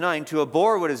 12, verse 9, to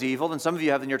abhor what is evil, and some of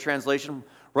you have in your translation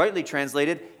rightly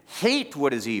translated, hate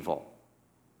what is evil.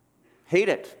 Hate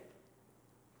it.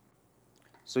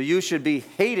 So you should be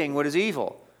hating what is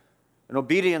evil in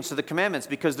obedience to the commandments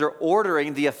because they're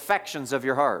ordering the affections of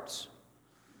your hearts.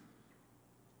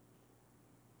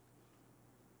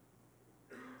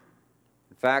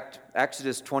 In fact,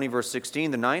 Exodus 20, verse 16,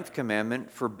 the 9th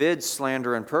commandment, forbids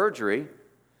slander and perjury.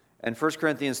 And 1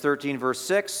 Corinthians 13, verse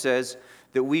 6 says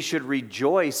that we should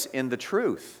rejoice in the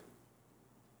truth.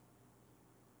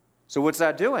 So what's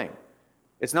that doing?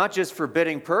 It's not just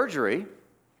forbidding perjury,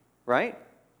 right?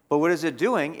 But what is it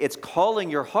doing? It's calling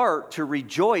your heart to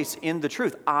rejoice in the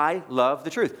truth. I love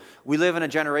the truth. We live in a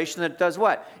generation that does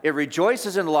what? It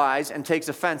rejoices in lies and takes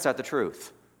offense at the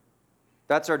truth.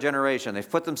 That's our generation. They've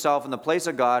put themselves in the place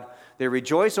of God. They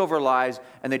rejoice over lies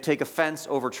and they take offense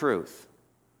over truth.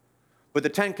 But the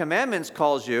Ten Commandments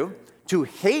calls you to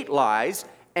hate lies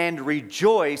and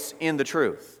rejoice in the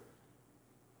truth.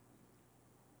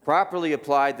 Properly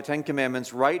applied, the Ten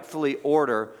Commandments rightfully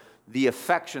order the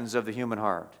affections of the human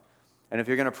heart. And if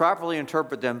you're going to properly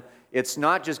interpret them, it's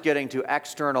not just getting to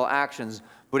external actions,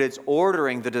 but it's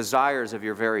ordering the desires of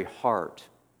your very heart.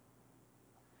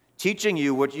 Teaching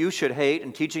you what you should hate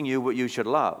and teaching you what you should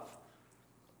love.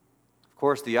 Of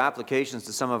course, the applications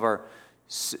to some of our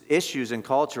issues in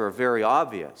culture are very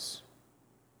obvious.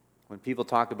 When people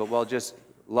talk about, well, just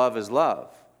love is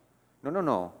love.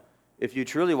 No. If you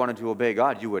truly wanted to obey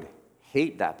God, you would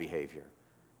hate that behavior.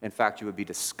 In fact, you would be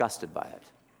disgusted by it.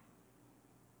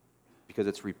 Because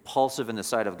it's repulsive in the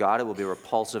sight of God, it will be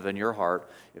repulsive in your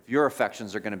heart if your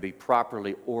affections are going to be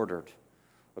properly ordered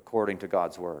according to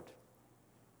God's word.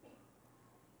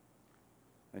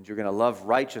 And you're going to love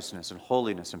righteousness and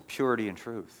holiness and purity and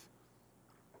truth.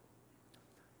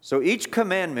 So each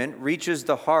commandment reaches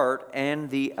the heart and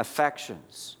the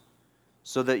affections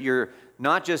so that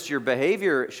not just your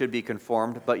behavior should be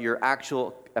conformed, but your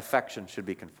actual affection should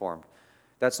be conformed.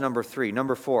 That's number 3.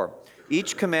 Number 4,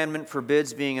 each commandment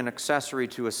forbids being an accessory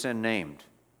to a sin named.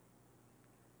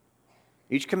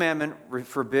 Each commandment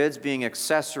forbids being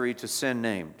accessory to sin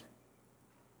named,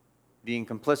 being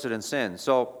complicit in sin.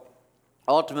 So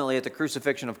ultimately, at the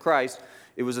crucifixion of Christ,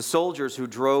 it was the soldiers who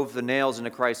drove the nails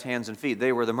into Christ's hands and feet.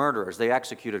 They were the murderers. They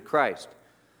executed Christ.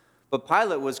 But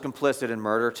Pilate was complicit in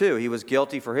murder too. He was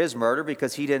guilty for his murder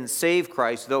because he didn't save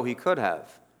Christ, though he could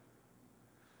have.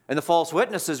 And the false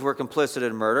witnesses were complicit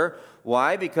in murder.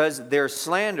 Why? Because their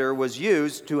slander was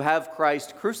used to have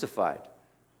Christ crucified.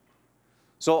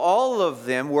 So all of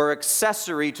them were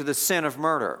accessory to the sin of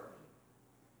murder.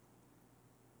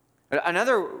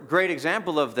 Another great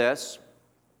example of this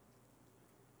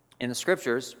in the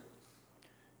Scriptures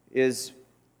is,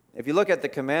 if you look at the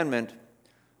commandment,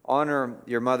 honor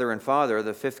your mother and father,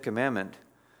 the 5th commandment.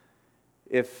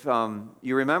 If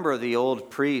you remember the old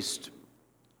priest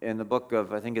in the book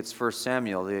of, I think it's 1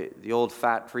 Samuel, the old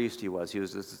fat priest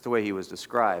this is the way he was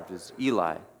described, as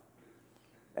Eli.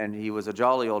 And he was a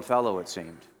jolly old fellow, it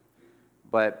seemed.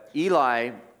 But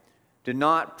Eli did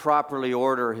not properly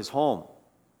order his home.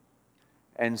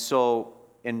 And so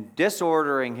in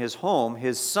disordering his home,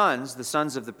 his sons, the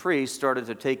sons of the priest, started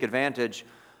to take advantage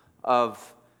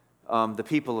of the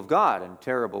people of God in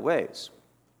terrible ways.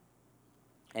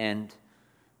 And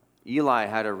Eli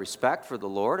had a respect for the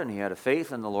Lord and he had a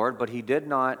faith in the Lord, but he did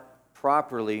not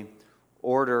properly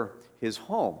order his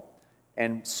home.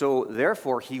 And so,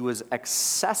 therefore, he was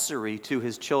accessory to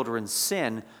his children's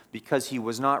sin because he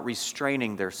was not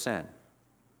restraining their sin.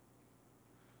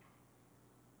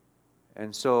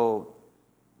 And so,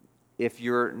 if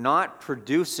you're not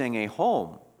producing a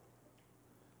home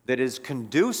that is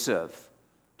conducive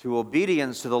to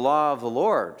obedience to the law of the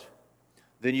Lord,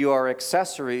 then you are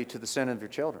accessory to the sin of your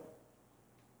children.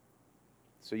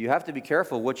 So you have to be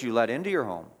careful what you let into your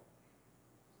home.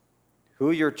 who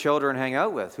your children hang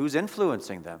out with, who's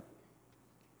influencing them,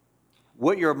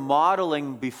 what you're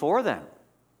modeling before them,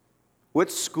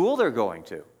 what school they're going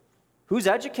to, who's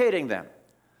educating them,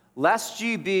 lest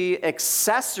ye be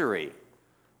accessory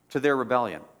to their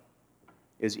rebellion,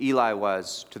 as Eli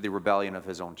was to the rebellion of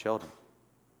his own children.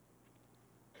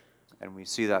 And we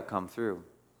see that come through.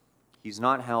 He's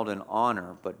not held in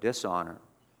honor, but dishonor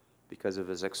because of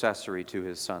his accessory to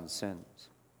his son's sins.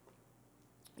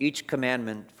 Each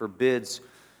commandment forbids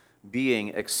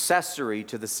being accessory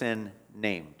to the sin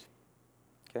named.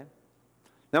 Okay?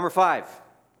 Number five.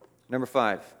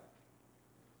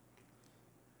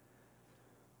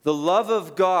 The love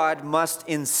of God must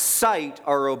incite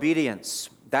our obedience.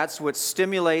 That's what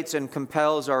stimulates and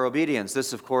compels our obedience.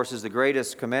 This, of course, is the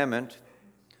greatest commandment.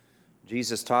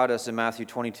 Jesus taught us in Matthew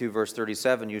 22, verse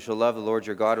 37, you shall love the Lord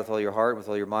your God with all your heart, with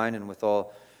all your mind, and with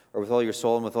all your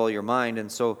soul, and with all your mind.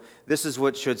 And so this is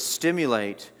what should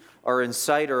stimulate or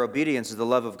incite our obedience, is the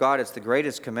love of God. It's the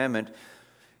greatest commandment.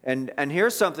 And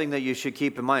here's something that you should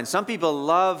keep in mind. Some people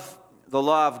love the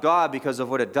law of God because of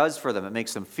what it does for them. It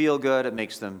makes them feel good. It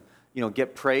makes them,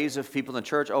 get praise of people in the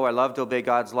church. Oh, I love to obey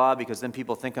God's law because then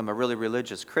people think I'm a really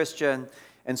religious Christian.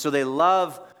 And so they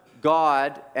love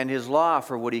God and his law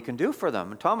for what he can do for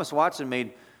them. And Thomas Watson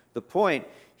made the point.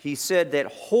 He said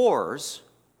that whores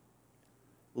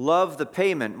love the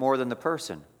payment more than the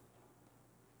person.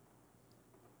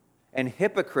 And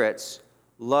hypocrites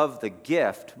love the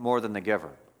gift more than the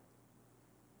giver.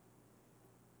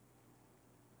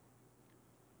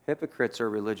 Hypocrites are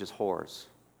religious whores,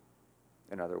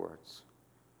 in other words,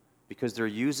 because they're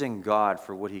using God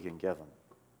for what he can give them,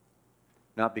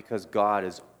 not because God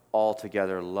is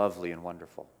altogether lovely and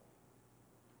wonderful.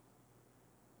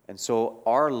 And so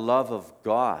our love of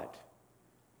God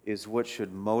is what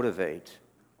should motivate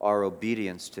our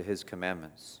obedience to his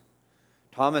commandments.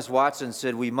 Thomas Watson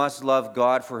said we must love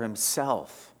God for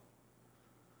himself,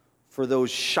 for those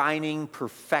shining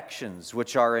perfections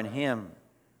which are in him.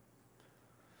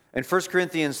 And 1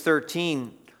 Corinthians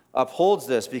 13 upholds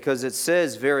this because it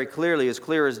says very clearly, as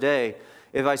clear as day,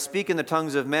 if I speak in the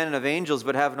tongues of men and of angels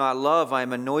but have not love, I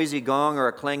am a noisy gong or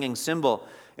a clanging cymbal.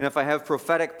 And if I have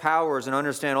prophetic powers and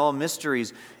understand all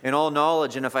mysteries and all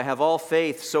knowledge, and if I have all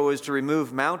faith so as to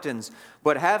remove mountains,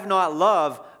 but have not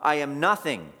love, I am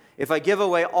nothing. If I give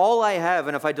away all I have,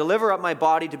 and if I deliver up my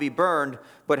body to be burned,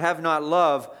 but have not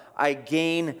love, I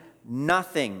gain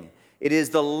nothing. It is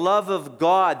the love of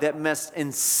God that must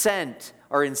incite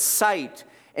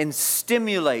and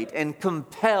stimulate and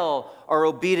compel our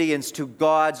obedience to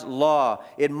God's law.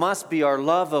 It must be our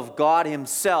love of God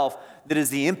himself that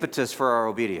is the impetus for our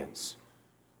obedience.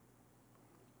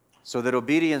 So that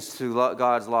obedience to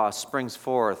God's law springs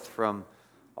forth from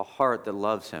a heart that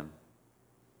loves him.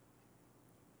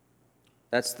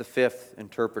 That's the fifth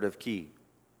interpretive key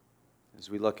as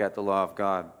we look at the law of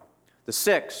God. The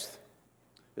sixth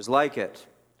is like it.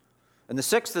 And the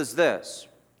sixth is this.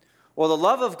 Well, the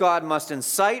love of God must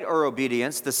incite our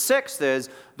obedience. The sixth is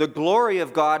the glory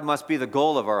of God must be the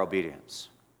goal of our obedience.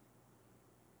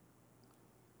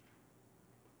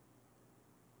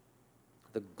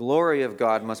 The glory of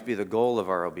God must be the goal of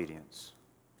our obedience.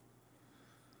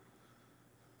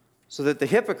 So that the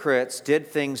hypocrites did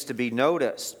things to be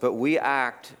noticed, but we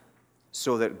act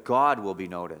so that God will be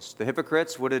noticed. The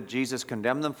hypocrites, what did Jesus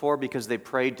condemn them for? Because they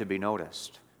prayed to be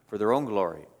noticed for their own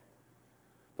glory.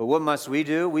 But what must we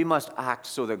do? We must act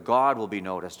so that God will be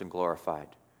noticed and glorified.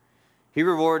 He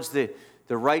rewards the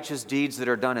righteous deeds that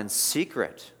are done in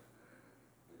secret.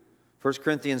 1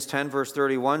 Corinthians 10 verse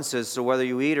 31 says, so whether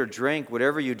you eat or drink,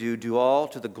 whatever you do, do all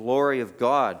to the glory of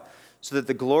God. So that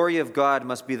the glory of God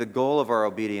must be the goal of our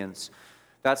obedience.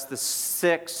 That's the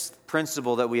sixth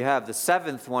principle that we have. The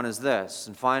seventh one is this.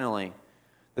 And finally,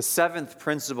 the seventh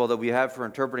principle that we have for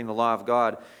interpreting the law of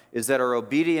God is that our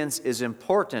obedience is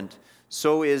important.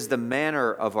 So is the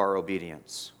manner of our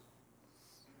obedience.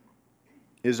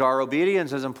 Is our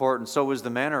obedience as important? So is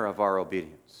the manner of our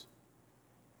obedience.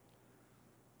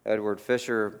 Edward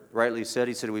Fisher rightly said,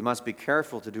 he said, we must be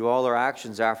careful to do all our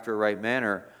actions after a right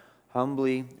manner,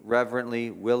 humbly,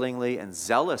 reverently, willingly, and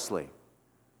zealously.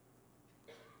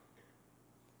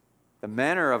 The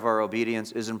manner of our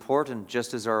obedience is important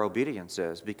just as our obedience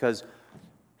is, because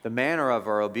the manner of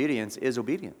our obedience is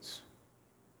obedience.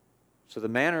 So the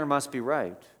manner must be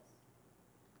right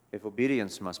if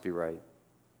obedience must be right.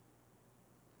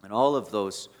 And all of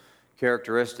those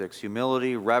characteristics,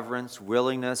 humility, reverence,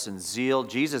 willingness, and zeal.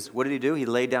 Jesus, what did he do? He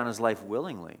laid down his life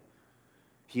willingly.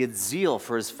 He had zeal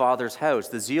for his Father's house.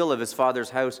 The zeal of his Father's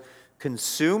house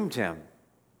consumed him.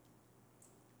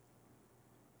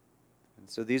 And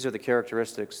so these are the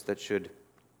characteristics that should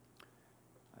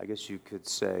I guess you could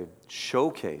say,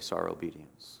 showcase our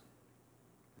obedience.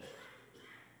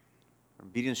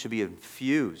 Obedience should be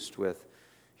infused with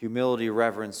humility,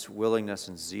 reverence, willingness,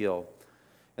 and zeal.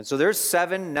 And so there's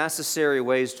 7 necessary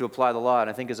ways to apply the law. And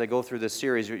I think as I go through this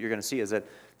series, what you're going to see is that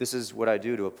this is what I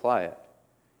do to apply it.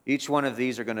 Each one of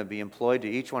these are going to be employed to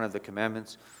each one of the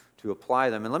commandments to apply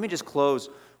them. And let me just close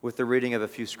with the reading of a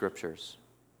few scriptures.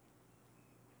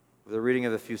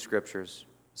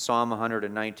 Psalm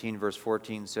 119, verse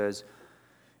 14 says,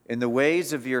 "In the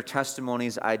ways of your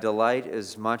testimonies I delight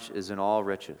as much as in all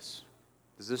riches."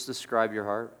 Does this describe your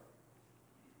heart?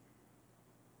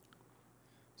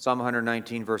 Psalm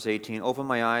 119, verse 18, "Open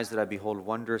my eyes that I behold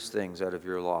wondrous things out of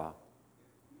your law."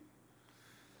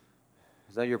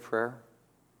 Is that your prayer?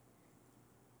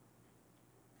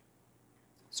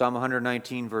 Psalm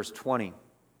 119, verse 20,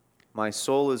 "My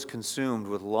soul is consumed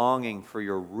with longing for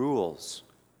your rules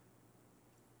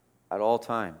at all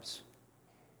times."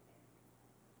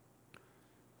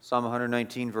 Psalm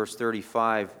 119, verse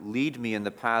 35, "Lead me in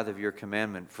the path of your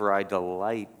commandment, for I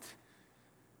delight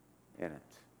in it."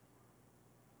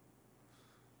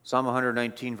 Psalm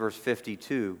 119, verse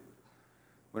 52,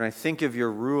 "When I think of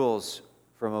your rules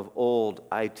from of old,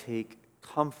 I take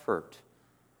comfort,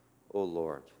 O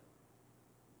Lord."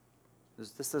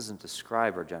 This doesn't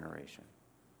describe our generation,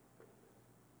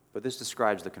 but this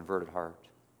describes the converted heart.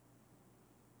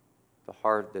 The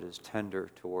heart that is tender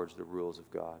towards the rules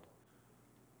of God.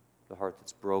 The heart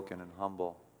that's broken and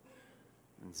humble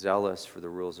and zealous for the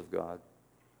rules of God.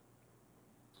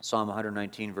 Psalm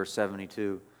 119, verse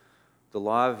 72, "The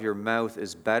law of your mouth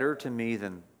is better to me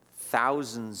than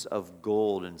thousands of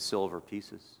gold and silver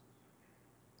pieces."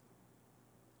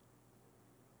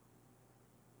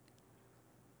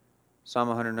 Psalm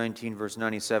 119, verse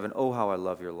 97, "Oh, how I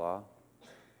love your law.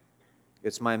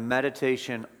 It's my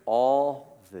meditation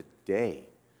all the day."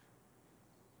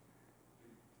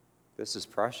 This is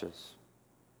precious.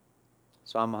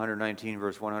 Psalm 119,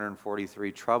 verse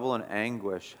 143, "Trouble and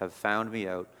anguish have found me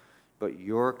out, but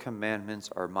your commandments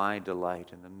are my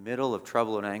delight." In the middle of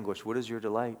trouble and anguish, what is your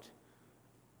delight?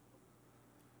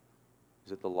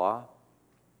 Is it the law?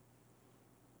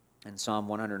 And Psalm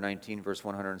 119, verse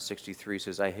 163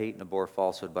 says, "I hate and abhor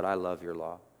falsehood, but I love your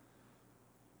law."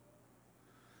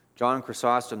 John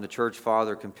Chrysostom, the church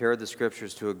father, compared the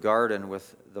scriptures to a garden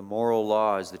with the moral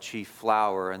law as the chief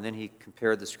flower, and then he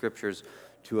compared the scriptures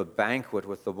to a banquet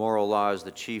with the moral law as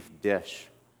the chief dish.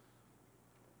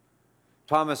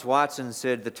 Thomas Watson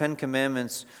said, "The 10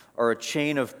 Commandments are a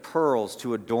chain of pearls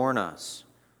to adorn us.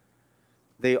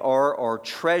 They are our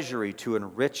treasury to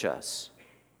enrich us.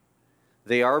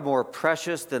 They are more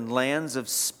precious than lands of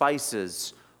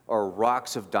spices or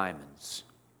rocks of diamonds."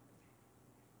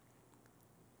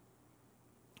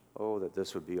 Oh, that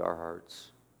this would be our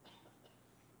hearts,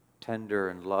 tender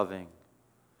and loving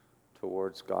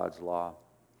towards God's law,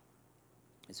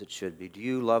 as it should be. Do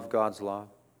you love God's law?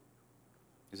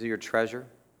 Is it your treasure?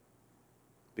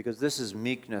 Because this is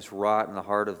meekness wrought in the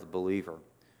heart of the believer,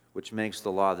 which makes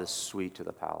the law this sweet to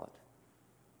the palate.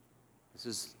 This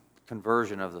is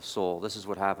conversion of the soul. This is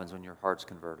what happens when your heart's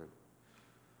converted.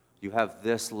 You have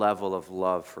this level of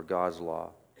love for God's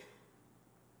law.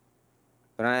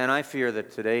 And I fear that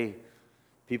today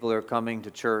people are coming to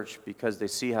church because they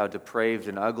see how depraved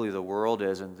and ugly the world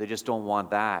is, and they just don't want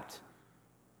that.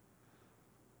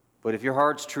 But if your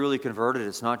heart's truly converted,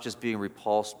 it's not just being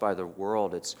repulsed by the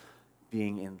world, it's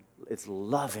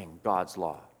loving God's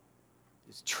law.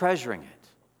 It's treasuring it.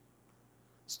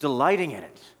 It's delighting in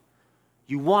it.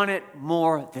 You want it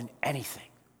more than anything,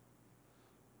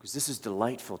 because this is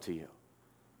delightful to you.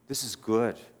 This is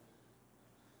good.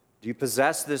 Do you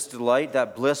possess this delight,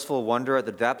 that blissful wonder at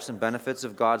the depths and benefits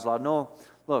of God's law? No,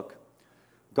 look,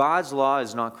 God's law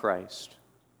is not Christ.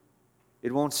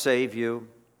 It won't save you.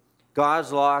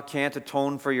 God's law can't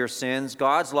atone for your sins.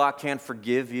 God's law can't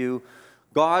forgive you.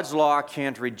 God's law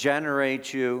can't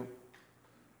regenerate you.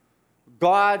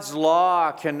 God's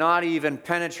law cannot even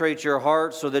penetrate your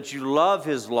heart so that you love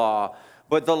His law.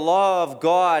 But the law of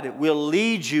God will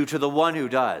lead you to the one who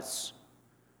does.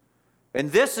 And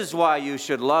this is why you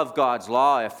should love God's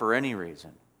law, if for any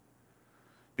reason.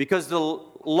 Because the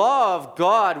law of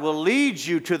God will lead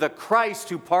you to the Christ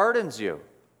who pardons you.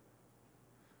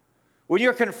 When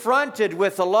you're confronted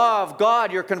with the law of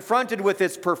God, you're confronted with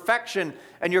its perfection,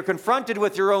 and you're confronted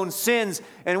with your own sins.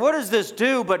 And what does this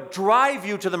do but drive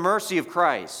you to the mercy of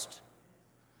Christ?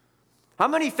 How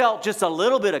many felt just a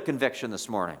little bit of conviction this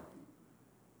morning?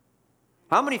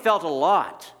 How many felt a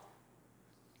lot?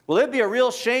 Well, it'd be a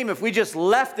real shame if we just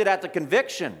left it at the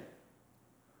conviction.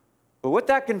 But what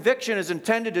that conviction is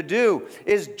intended to do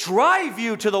is drive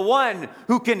you to the one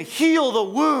who can heal the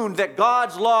wound that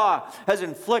God's law has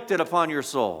inflicted upon your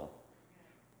soul.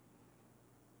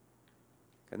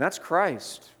 And that's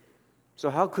Christ. So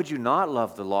how could you not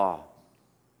love the law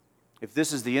if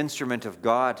this is the instrument of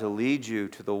God to lead you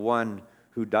to the one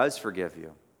who does forgive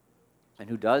you and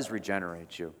who does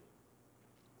regenerate you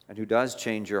and who does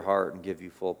change your heart and give you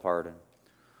full pardon?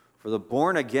 For the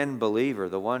born-again believer,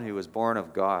 the one who is born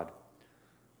of God,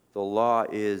 the law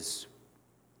is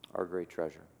our great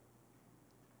treasure.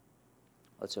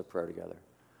 Let's have prayer together.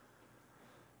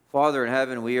 Father in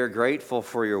heaven, we are grateful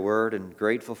for your word and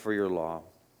grateful for your law.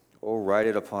 Oh, write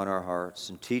it upon our hearts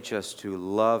and teach us to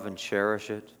love and cherish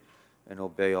it and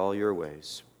obey all your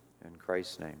ways. In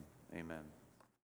Christ's name, amen.